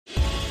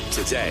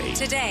Today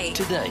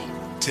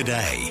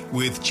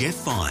with Jeff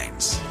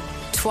Vines.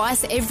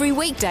 Twice every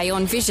weekday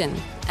on Vision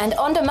and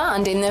on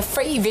demand in the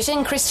free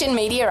Vision Christian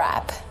Media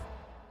app.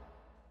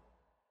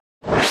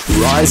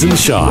 Rise and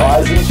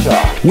Shine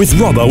with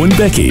Robbo and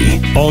Becky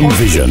on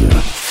Vision.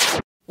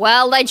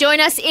 Well, they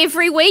join us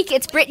every week.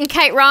 It's Brett and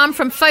Kate Rahm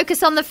from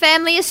Focus on the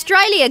Family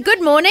Australia.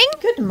 Good morning.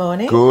 Good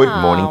morning. Good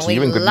morning to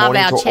you and good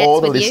morning to all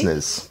the with you.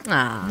 listeners.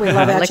 We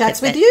love our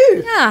chats with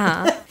you.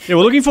 Yeah, we're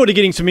looking forward to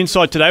getting some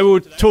insight today. We were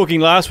talking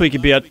last week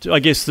about, I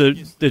guess,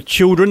 the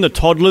children, the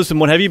toddlers and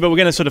what have you, but we're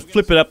going to sort of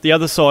flip it up the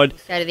other side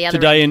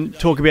today and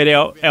talk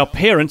about our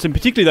parents, and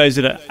particularly those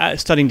that are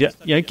starting to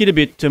get a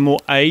bit more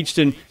aged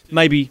and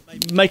maybe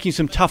making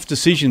some tough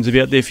decisions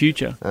about their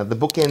future. The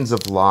bookends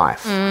of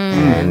life,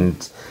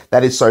 and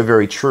that is so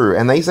very true.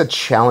 And these are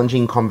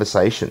challenging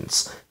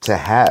conversations to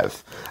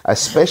have,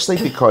 especially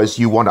because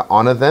you want to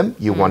honour them,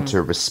 you want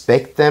to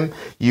respect them,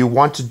 you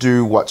want to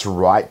do what's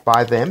right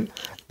by them,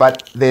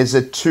 but there's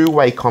a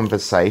two-way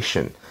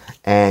conversation.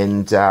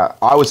 And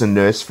I was a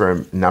nurse for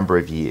a number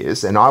of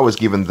years, and I was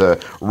given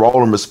the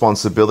role and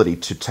responsibility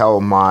to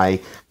tell my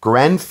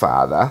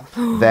grandfather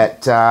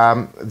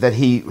that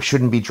he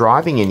shouldn't be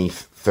driving any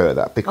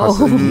further because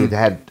he had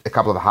had a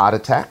couple of heart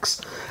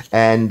attacks.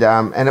 And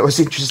it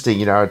was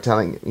interesting,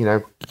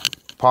 telling,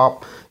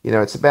 Pop,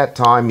 it's about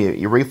time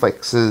your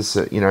reflexes,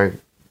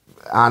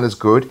 aren't as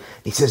good.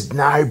 He says,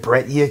 no,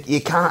 Brett, you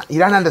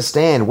don't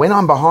understand. When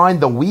I'm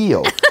behind the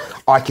wheel,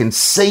 I can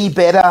see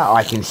better,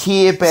 I can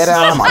hear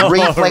better, my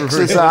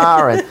reflexes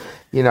are, and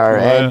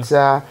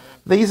and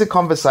these are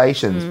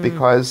conversations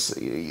because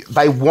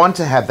they want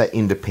to have that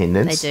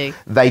independence. They do.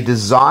 They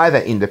desire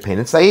that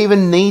independence. They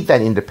even need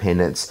that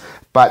independence.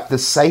 But the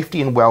safety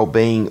and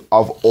well-being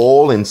of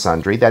all in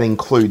sundry, that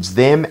includes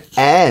them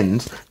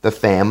and the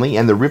family,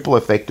 and the ripple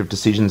effect of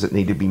decisions that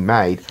need to be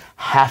made,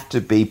 have to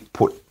be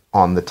put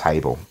on the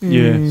table.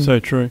 Yeah, so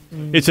true.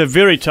 It's a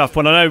very tough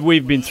one. I know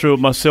we've been through it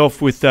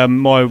myself with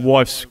my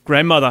wife's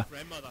grandmother.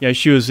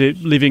 She was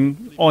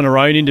living on her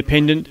own,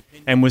 independent,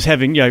 and was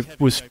having,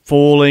 was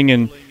falling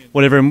and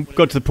whatever, and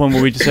got to the point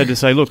where we just had to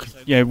say, look,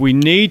 we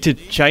need to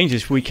change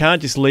this. We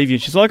can't just leave you.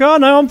 She's like, oh,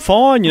 no, I'm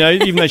fine,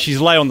 even though she's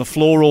lay on the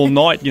floor all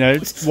night,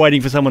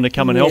 waiting for someone to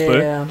come and help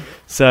her.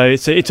 So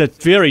it's a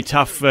very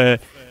tough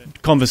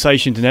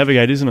conversation to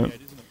navigate, isn't it?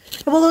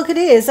 Well, look, it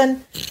is.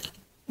 And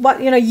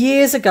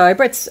years ago,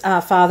 Brett's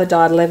father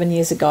died 11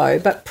 years ago,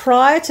 but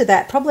prior to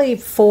that, probably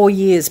 4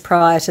 years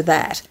prior to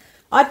that,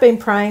 I'd been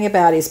praying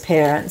about his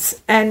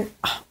parents, and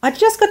I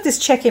just got this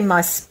check in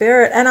my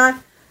spirit, and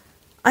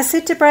I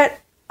said to Brett,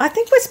 I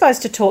think we're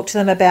supposed to talk to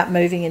them about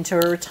moving into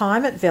a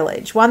retirement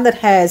village, one that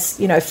has,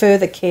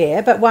 further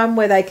care, but one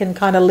where they can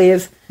kind of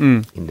live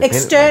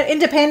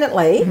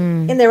independently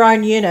in their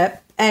own unit,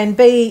 and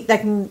they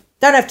don't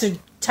have to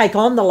take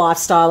on the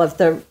lifestyle of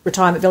the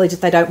retirement village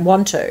if they don't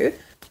want to.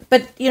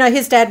 But,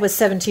 his dad was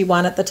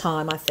 71 at the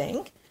time, I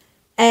think,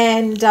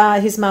 and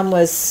his mum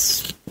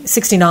was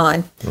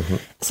 69.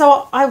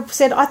 So I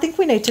said, I think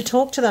we need to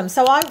talk to them.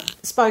 So I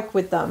spoke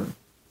with them.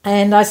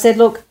 And I said,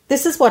 look,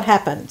 this is what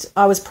happened.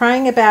 I was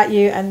praying about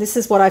you, and this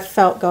is what I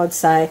felt God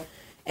say.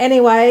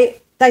 Anyway,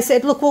 they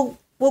said, look,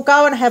 we'll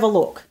go and have a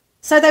look.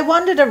 So they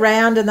wandered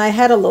around and they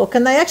had a look,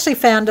 and they actually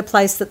found a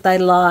place that they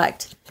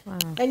liked. Wow.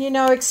 And,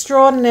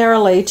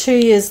 extraordinarily, 2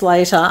 years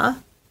later,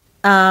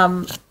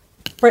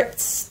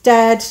 Brett's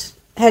dad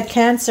had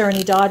cancer and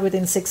he died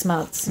within 6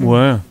 months.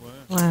 Wow.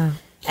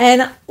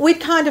 And we'd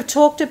kind of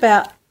talked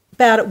about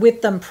it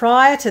with them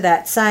prior to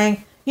that,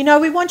 saying,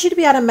 we want you to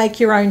be able to make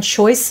your own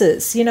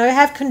choices,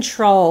 have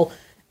control,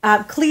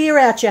 clear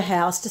out your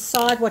house,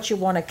 decide what you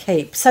want to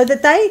keep, so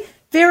that they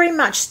very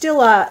much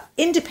still are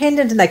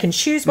independent and they can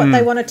choose what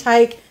they want to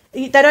take.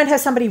 They don't have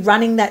somebody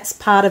running that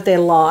part of their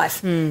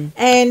life.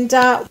 And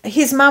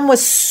his mum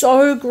was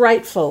so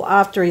grateful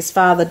after his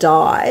father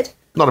died.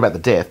 Not about the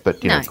death, but,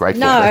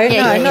 grateful. No,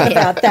 not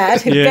about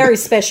that. A very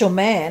special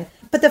man.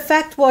 But the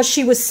fact was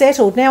she was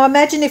settled. Now,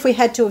 imagine if we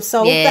had to have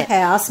sold the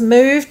house,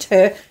 moved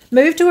her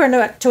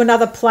to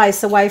another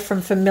place away from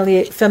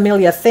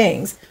familiar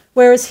things.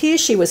 Whereas here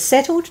she was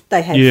settled.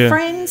 They had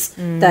friends.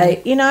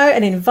 They,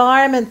 an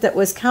environment that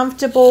was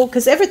comfortable,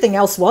 because everything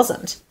else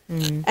wasn't.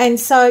 And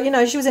so,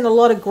 she was in a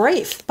lot of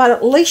grief. But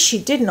at least she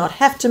did not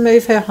have to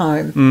move her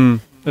home.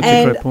 That's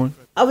a great point.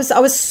 I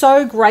was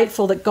so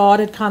grateful that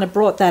God had kind of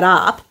brought that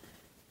up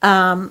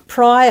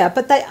prior,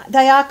 but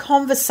they are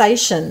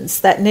conversations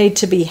that need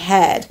to be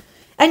had.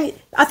 And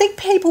I think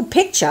people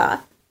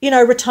picture,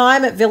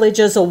 retirement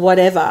villages or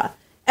whatever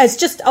as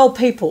just old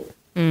people,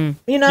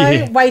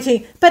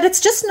 waiting. But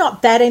it's just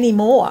not that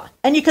anymore.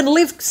 And you can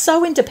live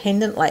so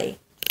independently.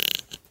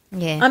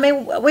 Yeah. I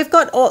mean, we've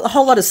got a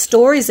whole lot of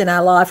stories in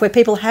our life where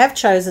people have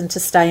chosen to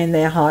stay in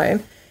their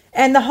home,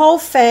 and the whole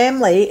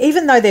family,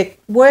 even though they're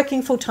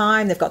working full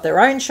time, they've got their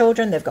own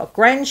children, they've got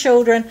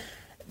grandchildren,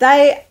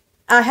 they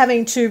are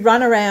having to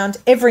run around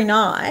every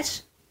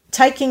night,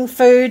 taking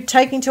food,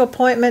 taking to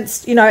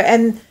appointments,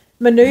 and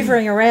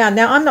manoeuvring around.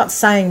 Now, I'm not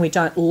saying we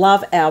don't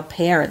love our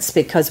parents,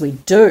 because we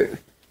do.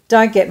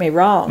 Don't get me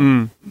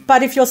wrong.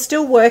 But if you're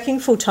still working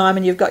full-time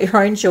and you've got your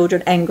own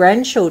children and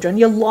grandchildren,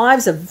 your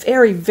lives are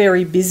very,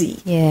 very busy.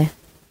 Yeah.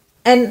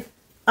 And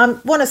I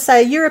want to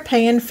say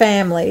European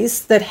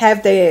families that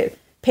have their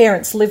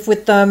parents live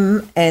with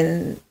them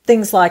and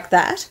things like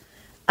that.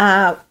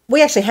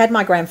 We actually had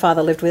my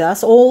grandfather lived with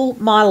us all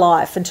my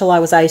life until I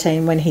was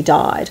 18 when he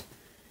died.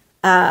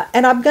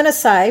 And I'm going to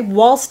say,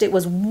 whilst it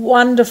was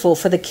wonderful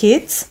for the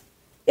kids,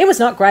 it was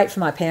not great for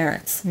my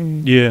parents.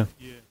 Yeah.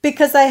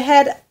 Because they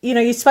had,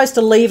 you're supposed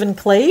to leave and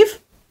cleave.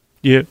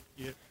 Yeah.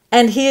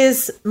 And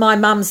here's my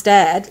mum's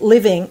dad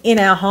living in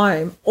our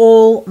home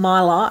all my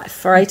life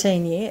for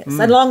 18 years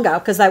and longer,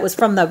 because that was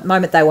from the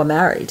moment they were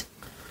married.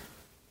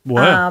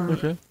 Wow.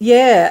 Okay.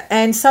 Yeah,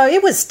 and so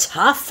it was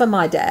tough for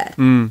my dad.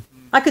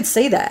 I could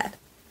see that.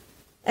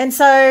 And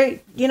so,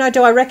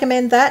 do I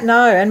recommend that?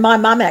 No. And my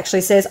mum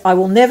actually says, I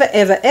will never,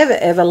 ever, ever,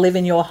 ever live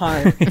in your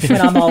home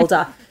when I'm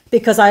older,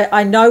 because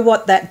I know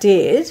what that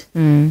did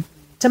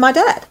to my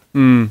dad.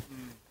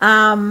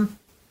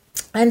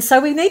 And so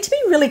we need to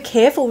be really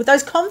careful.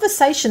 Those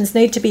conversations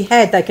need to be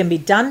had. They can be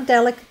done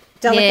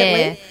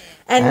delicately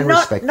and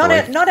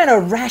not in a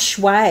rash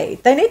way.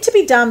 They need to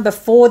be done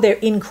before they're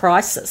in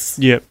crisis.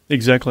 Yeah,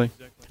 exactly.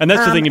 And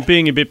that's the thing,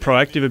 being a bit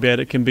proactive about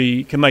it can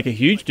make a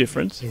huge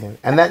difference. Yeah.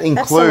 And that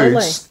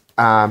includes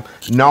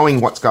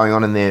knowing what's going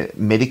on in their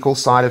medical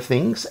side of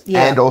things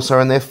and also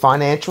in their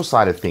financial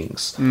side of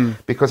things,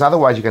 because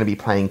otherwise you're going to be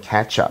playing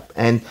catch up.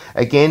 And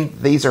again,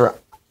 these are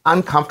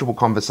uncomfortable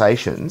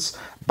conversations,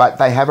 but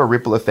they have a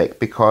ripple effect,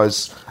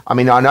 because, I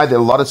know that a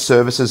lot of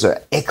services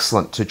are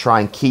excellent to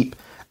try and keep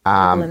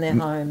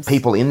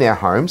people in their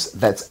homes.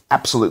 That's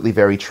absolutely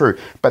very true.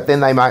 But then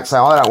they might say,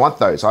 I don't want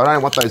those. I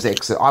don't want those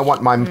exes. I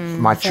want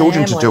my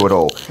children to do it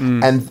all.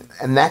 And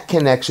that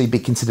can actually be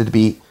considered to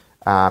be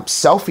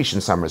selfish in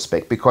some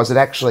respect, because it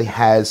actually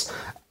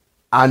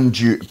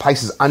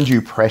places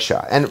undue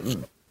pressure.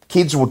 And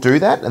kids will do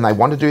that, and they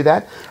want to do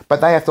that, but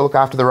they have to look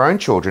after their own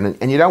children,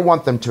 and you don't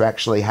want them to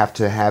actually have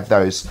to have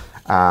those.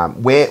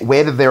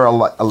 Where did their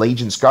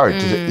allegiance go?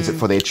 Is it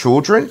for their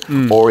children,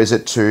 or is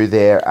it to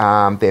their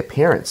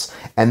parents?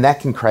 And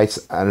that can create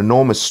an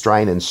enormous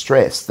strain and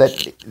stress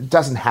that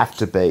doesn't have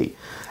to be.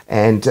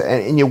 And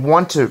you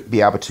want to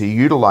be able to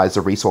utilise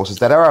the resources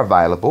that are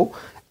available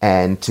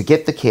and to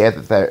get the care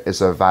that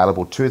is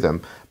available to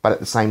them. But at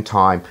the same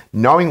time,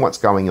 knowing what's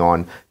going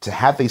on, to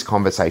have these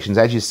conversations,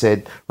 as you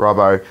said,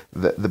 Robbo,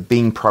 the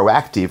being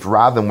proactive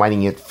rather than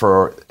waiting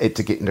for it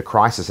to get into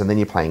crisis, and then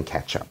you're playing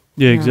catch up.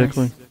 Yeah,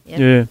 exactly. Yep.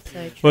 Yeah.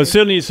 So Well,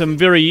 certainly some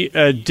very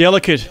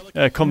delicate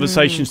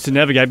conversations to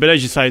navigate, but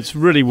as you say, it's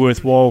really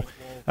worthwhile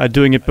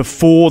doing it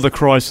before the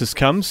crisis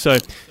comes. So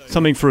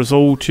something for us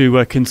all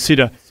to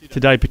consider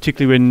today,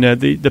 particularly when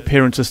the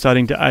parents are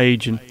starting to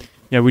age, and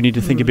we need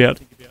to think about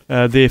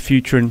their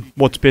future and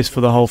what's best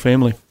for the whole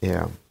family.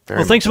 Yeah.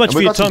 Well, thanks so much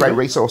for your time. We've got some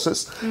great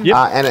resources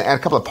and a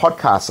couple of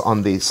podcasts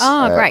on this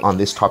on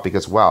this topic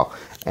as well.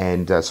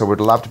 And so we'd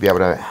love to be able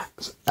to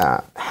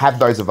have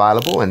those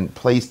available, and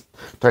please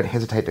don't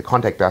hesitate to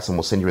contact us, and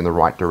we'll send you in the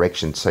right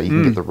direction so you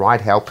can get the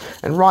right help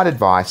and right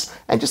advice,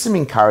 and just some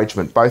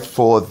encouragement both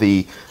for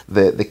the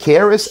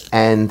carers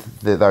and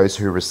those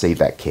who receive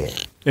that care.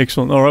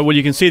 Excellent. All right. Well,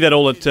 you can see that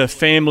all at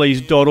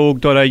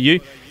families.org.au.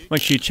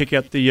 Make sure you check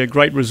out the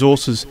great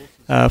resources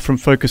from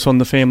Focus on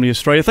the Family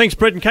Australia. Thanks,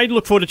 Brett and Kate.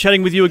 Look forward to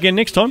chatting with you again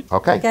next time.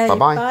 Okay.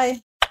 Bye-bye.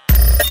 Bye.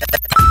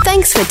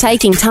 Thanks for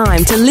taking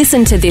time to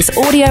listen to this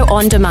audio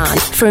on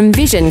demand from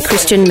Vision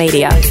Christian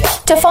Media.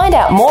 To find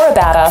out more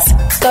about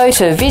us, go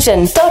to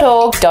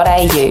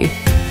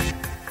vision.org.au.